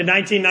wrote in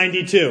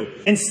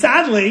 1992. And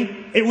sadly,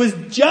 it was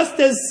just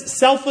as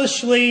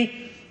selfishly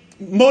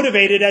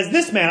motivated as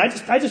this man.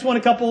 I just want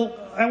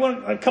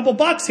a couple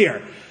bucks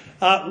here.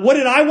 What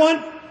did I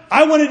want?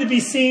 I wanted to be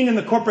seen in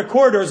the corporate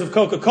corridors of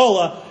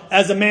Coca-Cola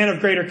as a man of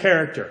greater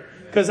character.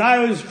 Because I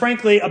was,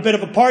 frankly, a bit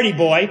of a party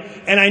boy,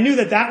 and I knew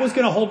that was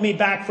going to hold me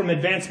back from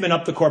advancement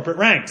up the corporate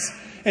ranks.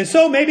 And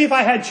so maybe if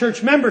I had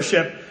church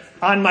membership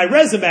on my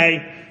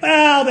resume,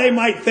 well, they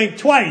might think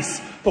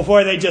twice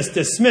before they just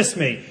dismiss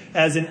me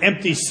as an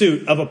empty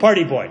suit of a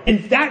party boy.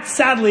 And that,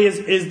 sadly,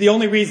 is the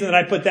only reason that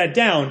I put that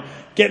down.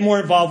 Get more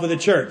involved with the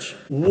church.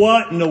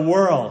 What in the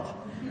world?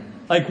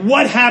 Like,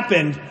 what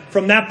happened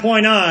from that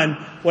point on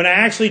when I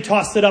actually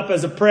tossed it up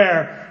as a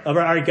prayer of,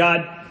 all right,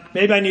 God,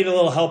 maybe I need a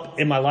little help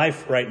in my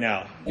life right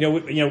now.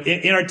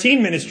 In our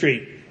teen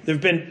ministry, there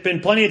have been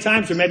plenty of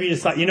times where maybe you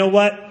just thought, you know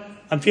what?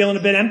 I'm feeling a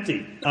bit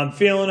empty. I'm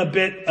feeling a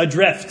bit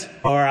adrift.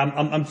 Or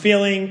I'm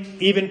feeling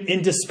even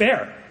in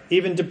despair,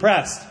 even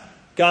depressed.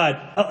 God,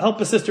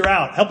 help a sister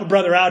out. Help a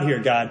brother out here,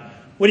 God.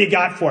 What do you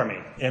got for me?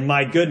 And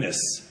my goodness,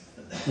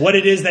 what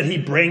it is that he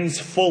brings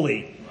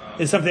fully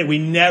is something that we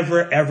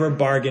never, ever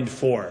bargained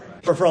for.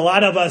 For a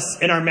lot of us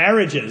in our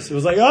marriages, it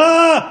was like,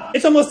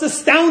 it's almost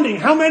astounding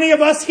how many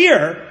of us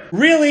here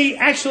really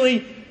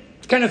actually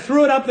kind of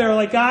threw it up there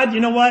like, God,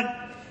 you know what?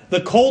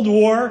 The Cold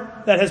War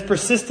that has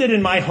persisted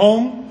in my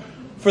home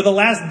for the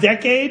last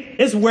decade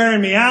is wearing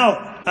me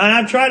out. And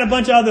I've tried a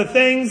bunch of other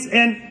things.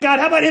 And God,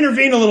 how about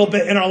intervene a little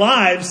bit in our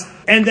lives?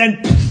 And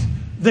then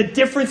the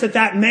difference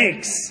that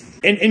makes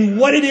in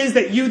what it is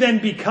that you then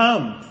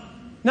become.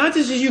 Not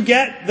just as you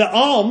get the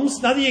alms,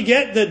 not that you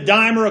get the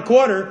dime or a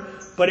quarter,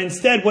 but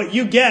instead what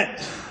you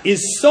get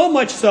is so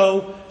much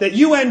so that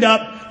you end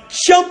up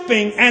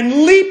jumping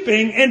and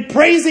leaping and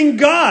praising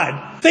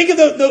God. Think of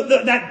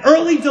that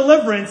early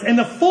deliverance and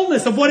the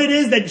fullness of what it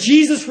is that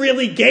Jesus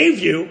really gave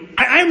you.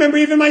 I remember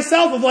even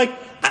myself of like,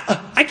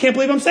 I can't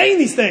believe I'm saying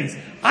these things.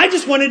 I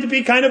just wanted to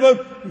be kind of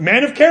a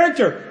man of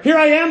character. Here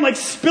I am like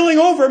spilling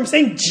over. I'm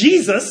saying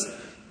Jesus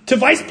to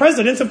vice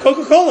presidents of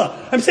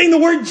Coca-Cola. I'm saying the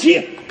word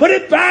Jesus. Put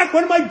it back.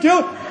 What am I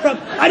doing?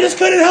 I just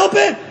couldn't help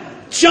it.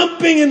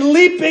 Jumping and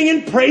leaping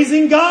and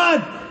praising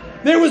God.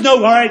 There was no,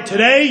 all right,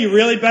 today you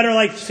really better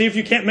like see if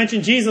you can't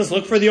mention Jesus.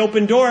 Look for the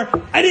open door.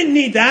 I didn't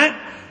need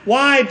that.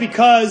 Why?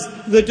 Because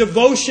the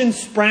devotion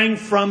sprang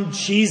from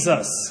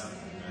Jesus.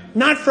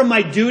 Not from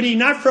my duty,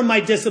 not from my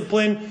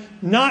discipline,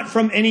 not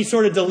from any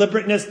sort of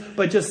deliberateness,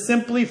 but just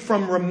simply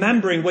from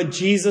remembering what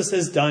Jesus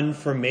has done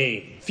for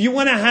me. If you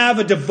want to have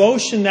a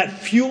devotion that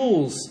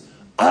fuels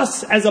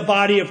us as a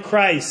body of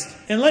Christ,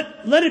 and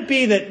let it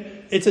be that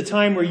it's a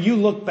time where you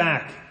look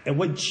back at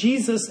what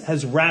Jesus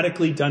has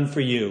radically done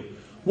for you.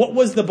 What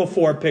was the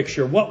before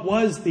picture? What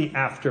was the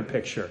after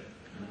picture?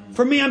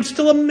 For me, I'm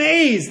still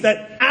amazed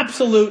that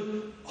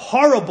absolute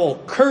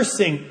horrible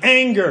cursing,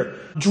 anger,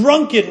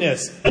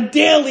 drunkenness, a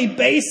daily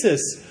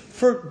basis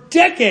for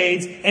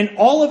decades, and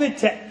all of it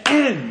to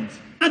end.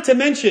 Not to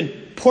mention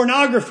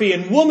pornography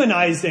and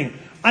womanizing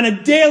on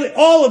a daily,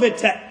 all of it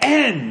to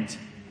end.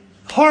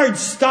 Hard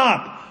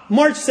stop.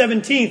 March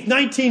 17th,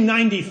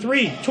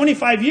 1993,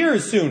 25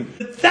 years soon.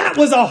 That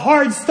was a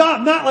hard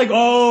stop. Not like,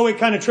 it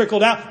kind of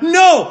trickled out.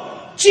 No!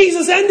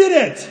 Jesus ended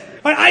it.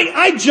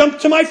 I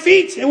jumped to my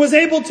feet and was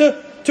able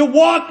to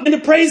walk and to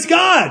praise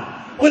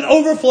God with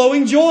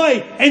overflowing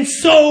joy. And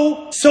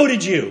so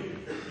did you.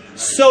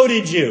 So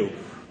did you.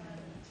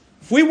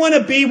 If we want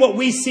to be what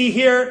we see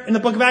here in the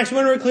book of Acts, we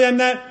want to reclaim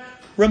that.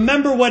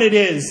 Remember what it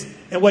is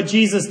and what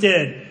Jesus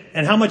did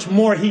and how much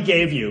more he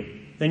gave you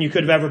than you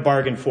could have ever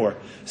bargained for.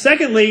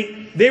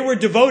 Secondly, they were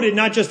devoted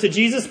not just to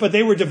Jesus, but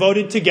they were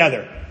devoted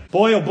together.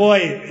 Boy, oh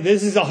boy,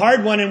 this is a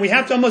hard one, and we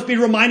have to almost be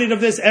reminded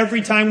of this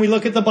every time we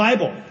look at the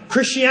Bible.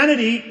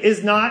 Christianity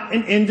is not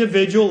an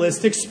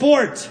individualistic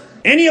sport.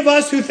 Any of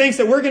us who thinks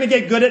that we're going to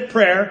get good at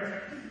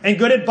prayer and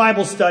good at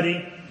Bible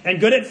study and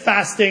good at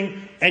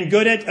fasting and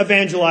good at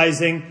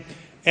evangelizing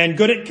and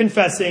good at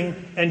confessing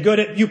and good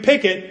at, you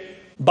pick it,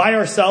 by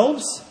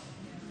ourselves,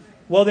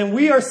 well, then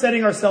we are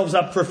setting ourselves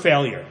up for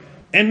failure.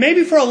 And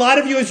maybe for a lot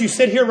of you as you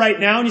sit here right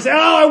now and you say,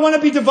 I want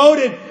to be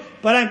devoted,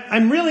 but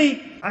I'm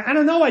really, I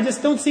don't know, I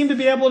just don't seem to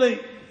be able to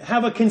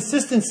have a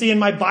consistency in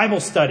my Bible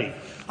study.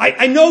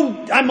 I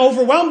know I'm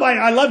overwhelmed by it.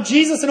 I love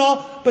Jesus and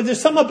all, but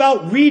there's something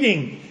about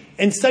reading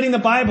and studying the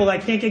Bible that I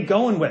can't get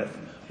going with.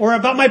 Or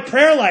about my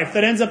prayer life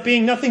that ends up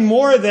being nothing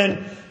more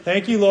than,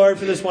 thank you, Lord,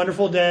 for this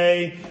wonderful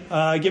day.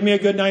 Give me a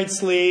good night's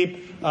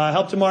sleep.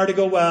 Help tomorrow to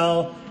go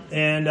well.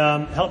 And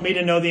help me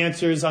to know the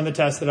answers on the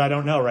test that I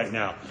don't know right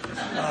now.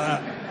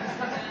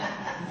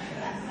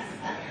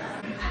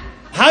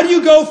 How do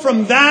you go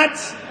from that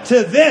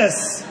to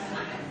this?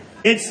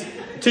 It's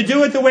to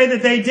do it the way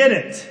that they did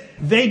it.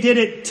 They did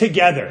it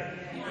together.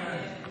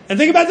 And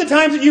think about the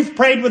times that you've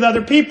prayed with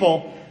other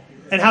people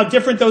and how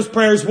different those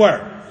prayers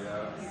were.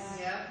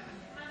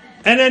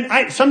 And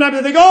then sometimes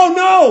I think, oh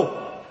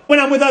no, when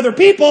I'm with other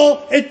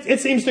people, it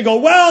seems to go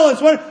well.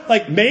 It's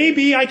like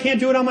maybe I can't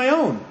do it on my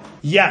own.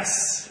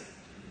 Yes,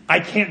 I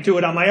can't do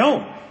it on my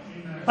own.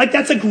 Like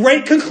that's a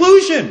great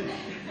conclusion.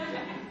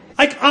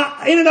 Like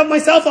in and of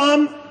myself,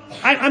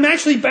 I'm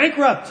actually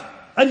bankrupt,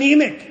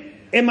 anemic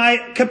in my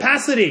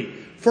capacity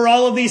for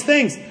all of these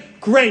things.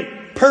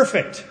 Great,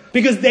 perfect,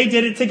 because they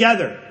did it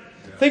together.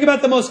 Think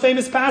about the most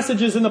famous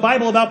passages in the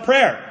Bible about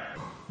prayer.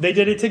 They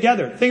did it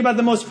together. Think about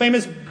the most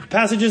famous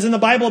passages in the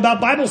Bible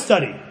about Bible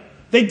study.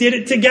 They did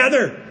it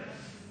together.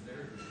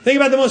 Think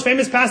about the most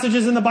famous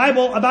passages in the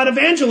Bible about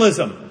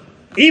evangelism.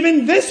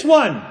 Even this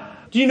one.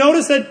 Do you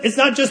notice that it's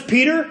not just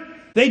Peter?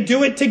 They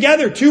do it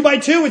together, 2 by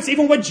 2. It's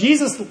even what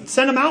Jesus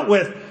sent them out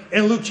with.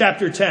 in Luke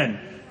chapter 10.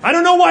 I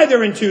don't know why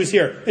they're in twos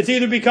here. It's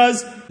either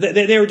because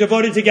they were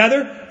devoted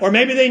together, or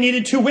maybe they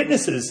needed two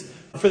witnesses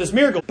for this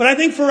miracle. But I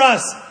think for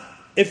us,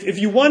 if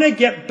you want to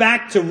get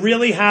back to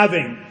really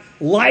having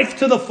life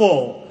to the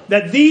full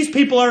that these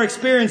people are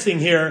experiencing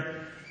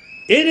here,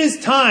 it is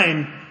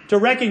time to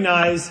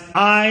recognize,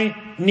 I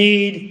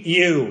need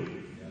you.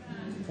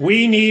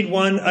 We need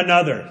one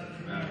another.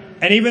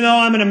 And even though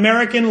I'm an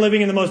American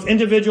living in the most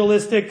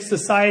individualistic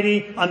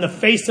society on the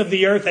face of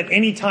the earth at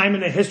any time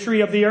in the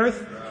history of the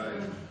earth,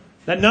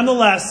 that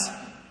nonetheless,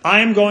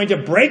 I am going to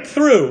break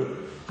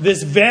through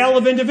this veil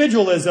of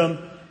individualism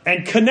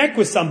and connect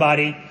with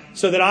somebody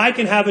so that I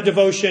can have a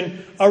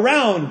devotion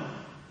around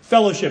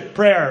fellowship,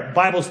 prayer,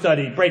 Bible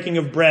study, breaking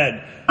of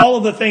bread, all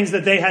of the things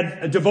that they had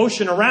a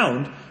devotion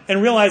around,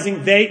 and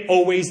realizing they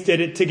always did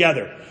it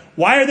together.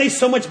 Why are they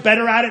so much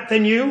better at it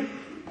than you?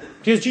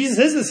 Because Jesus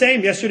is the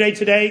same yesterday,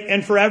 today,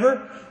 and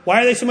forever.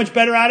 Why are they so much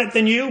better at it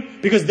than you?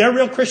 Because they're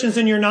real Christians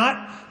and you're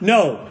not?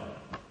 No.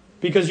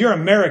 Because you're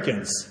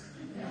Americans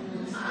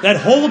that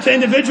hold to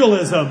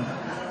individualism,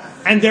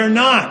 and they're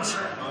not.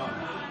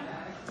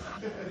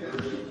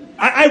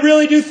 I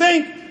really do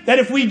think that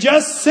if we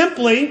just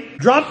simply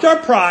dropped our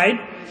pride,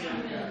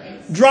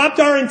 dropped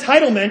our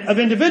entitlement of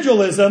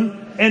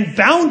individualism and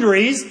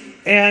boundaries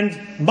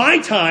and my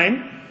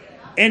time,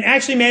 and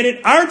actually made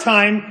it our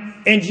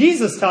time and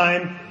Jesus'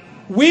 time,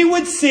 we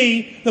would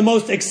see the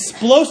most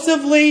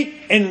explosively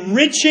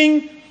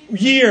enriching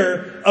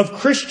year of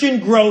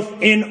Christian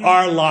growth in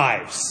our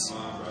lives.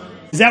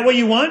 Is that what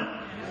you want?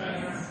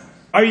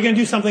 Are you going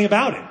to do something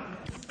about it?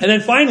 And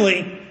then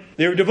finally,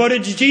 they were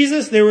devoted to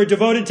Jesus, they were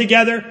devoted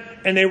together,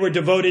 and they were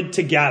devoted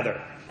to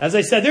gather. As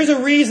I said, there's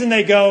a reason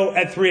they go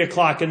at 3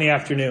 o'clock in the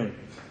afternoon.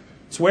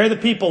 It's where the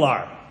people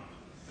are.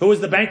 Who was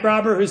the bank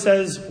robber who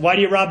says, why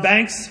do you rob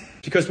banks?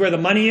 Because where the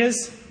money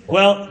is?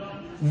 Well,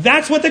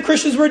 that's what the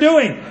Christians were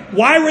doing.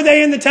 Why were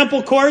they in the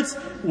temple courts?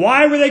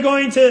 Why were they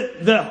going to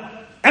the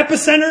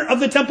epicenter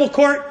of the temple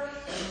court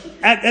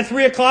at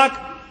 3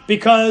 o'clock?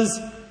 Because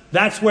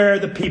that's where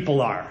the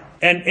people are.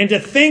 And to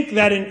think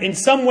that in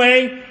some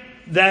way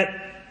that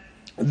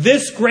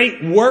this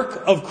great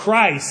work of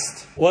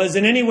Christ was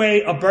in any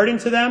way a burden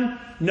to them?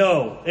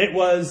 No, it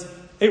was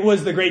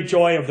the great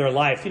joy of their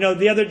life.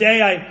 The other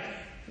day I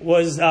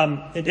was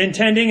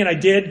intending, and I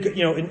did,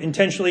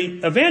 intentionally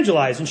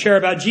evangelize and share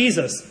about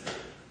Jesus.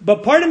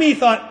 But part of me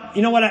thought,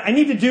 I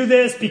need to do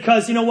this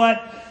because,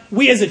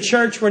 we as a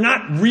church, we're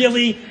not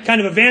really kind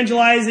of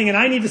evangelizing, and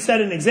I need to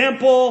set an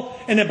example.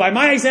 And then by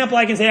my example,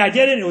 I can say, I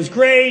did it, and it was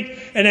great.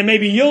 And then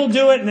maybe you'll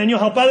do it, and then you'll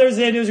help others,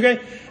 and it was great.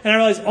 And I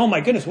realized, oh my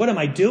goodness, what am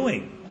I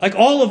doing? Like,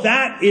 all of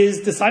that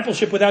is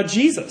discipleship without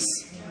Jesus.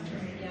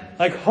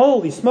 Like,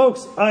 holy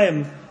smokes, I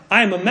am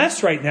a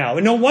mess right now.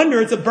 And no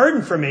wonder it's a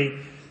burden for me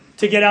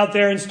to get out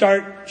there and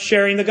start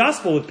sharing the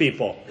gospel with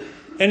people.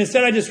 And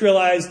instead I just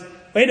realized,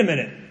 wait a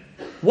minute,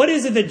 what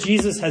is it that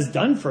Jesus has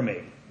done for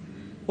me?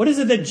 What is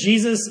it that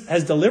Jesus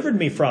has delivered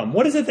me from?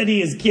 What is it that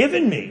he has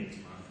given me?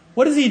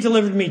 What has he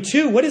delivered me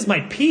to? What is my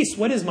peace?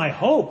 What is my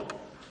hope?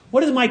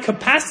 What is my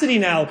capacity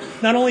now,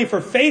 not only for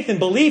faith and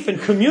belief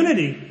and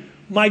community?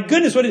 My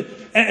goodness, and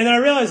then I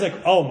realized,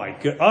 oh my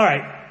good, all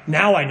right,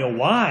 now I know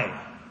why.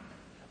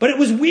 But it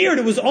was weird.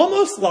 It was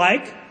almost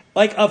like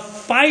a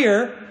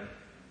fire,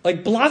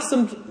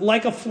 blossomed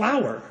like a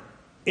flower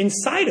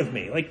inside of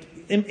me,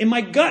 in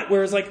my gut,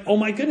 where it's oh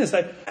my goodness,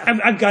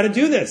 I've got to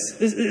do this.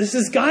 This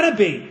has got to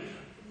be.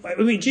 I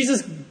mean,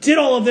 Jesus did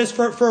all of this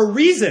for a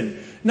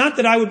reason. Not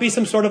that I would be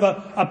some sort of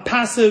a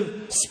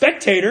passive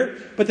spectator,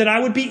 but that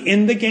I would be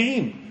in the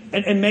game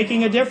and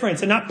making a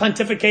difference and not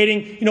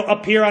pontificating,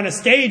 up here on a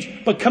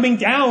stage, but coming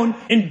down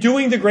and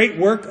doing the great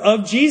work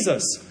of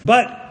Jesus.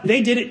 But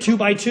they did it 2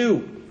 by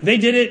 2. They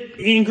did it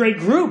in great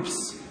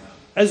groups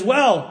as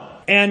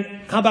well. And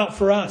how about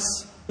for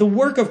us? The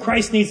work of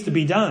Christ needs to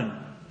be done.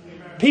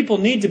 People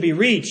need to be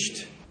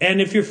reached. And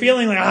if you're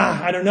feeling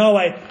I don't know,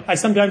 I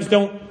sometimes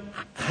don't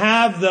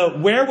have the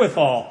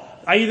wherewithal.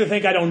 I either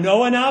think I don't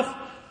know enough,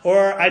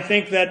 or I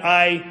think that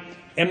I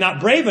am not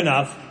brave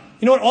enough.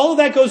 You know what? All of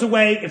that goes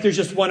away if there's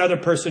just one other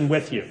person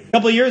with you. A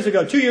couple of years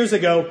ago, 2 years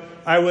ago,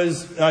 I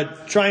was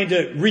trying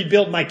to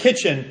rebuild my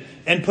kitchen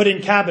and put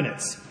in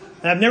cabinets.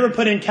 And I've never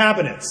put in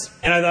cabinets.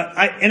 And I thought,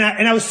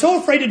 I was so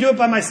afraid to do it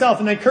by myself.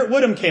 And then Kurt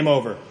Woodham came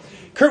over.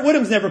 Kurt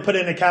Woodham's never put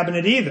in a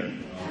cabinet either.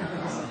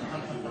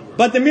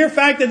 But the mere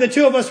fact that the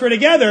two of us were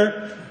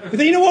together, we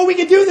thought, you know what? We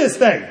could do this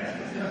thing.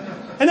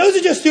 And those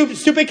are just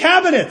stupid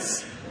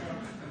cabinets.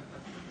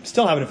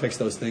 Still having to fix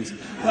those things.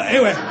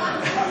 Anyway.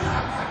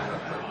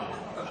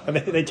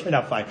 They turned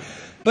out fine.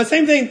 But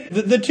same thing.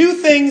 The two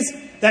things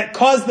that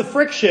cause the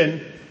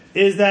friction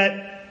is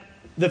that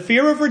the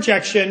fear of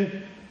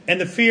rejection and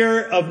the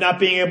fear of not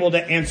being able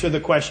to answer the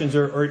questions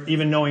or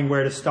even knowing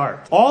where to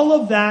start. All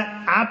of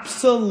that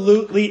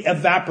absolutely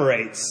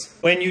evaporates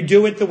when you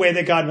do it the way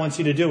that God wants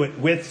you to do it,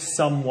 with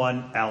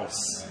someone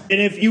else. And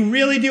if you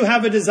really do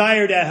have a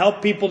desire to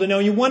help people to know,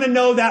 you want to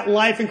know that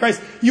life in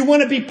Christ, you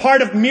want to be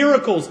part of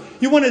miracles,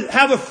 you want to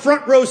have a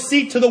front row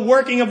seat to the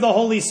working of the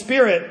Holy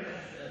Spirit,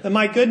 then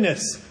my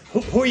goodness,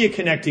 Who are you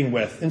connecting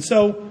with? And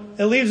so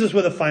it leaves us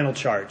with a final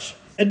charge.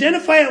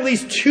 Identify at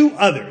least two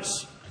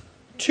others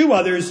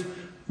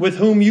with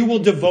whom you will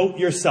devote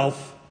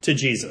yourself to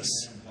Jesus,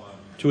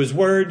 to his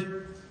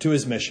word, to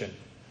his mission.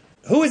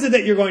 Who is it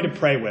that you're going to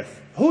pray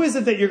with? Who is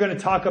it that you're going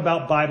to talk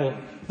about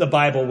the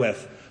Bible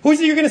with? Who is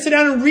it you're going to sit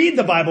down and read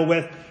the Bible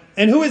with?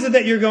 And who is it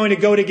that you're going to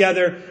go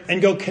together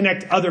and go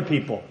connect other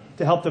people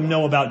to help them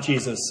know about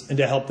Jesus and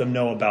to help them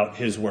know about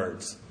his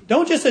words?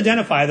 Don't just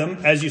identify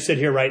them as you sit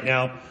here right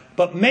now,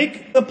 but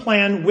make the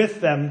plan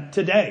with them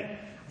today.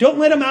 Don't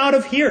let them out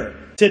of here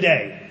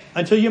today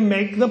until you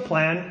make the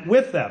plan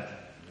with them.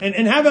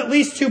 And have at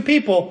least two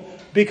people,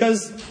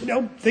 because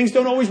things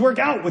don't always work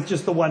out with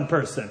just the one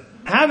person.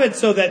 Have it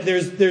so that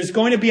there's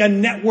going to be a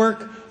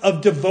network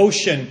of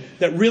devotion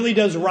that really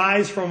does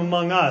rise from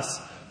among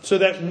us, so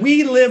that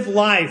we live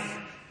life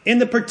in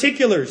the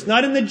particulars,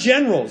 not in the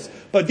generals.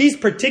 But these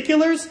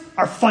particulars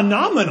are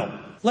phenomenal.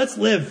 Let's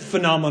live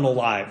phenomenal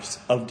lives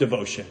of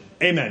devotion.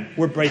 Amen.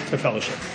 We're great to fellowship.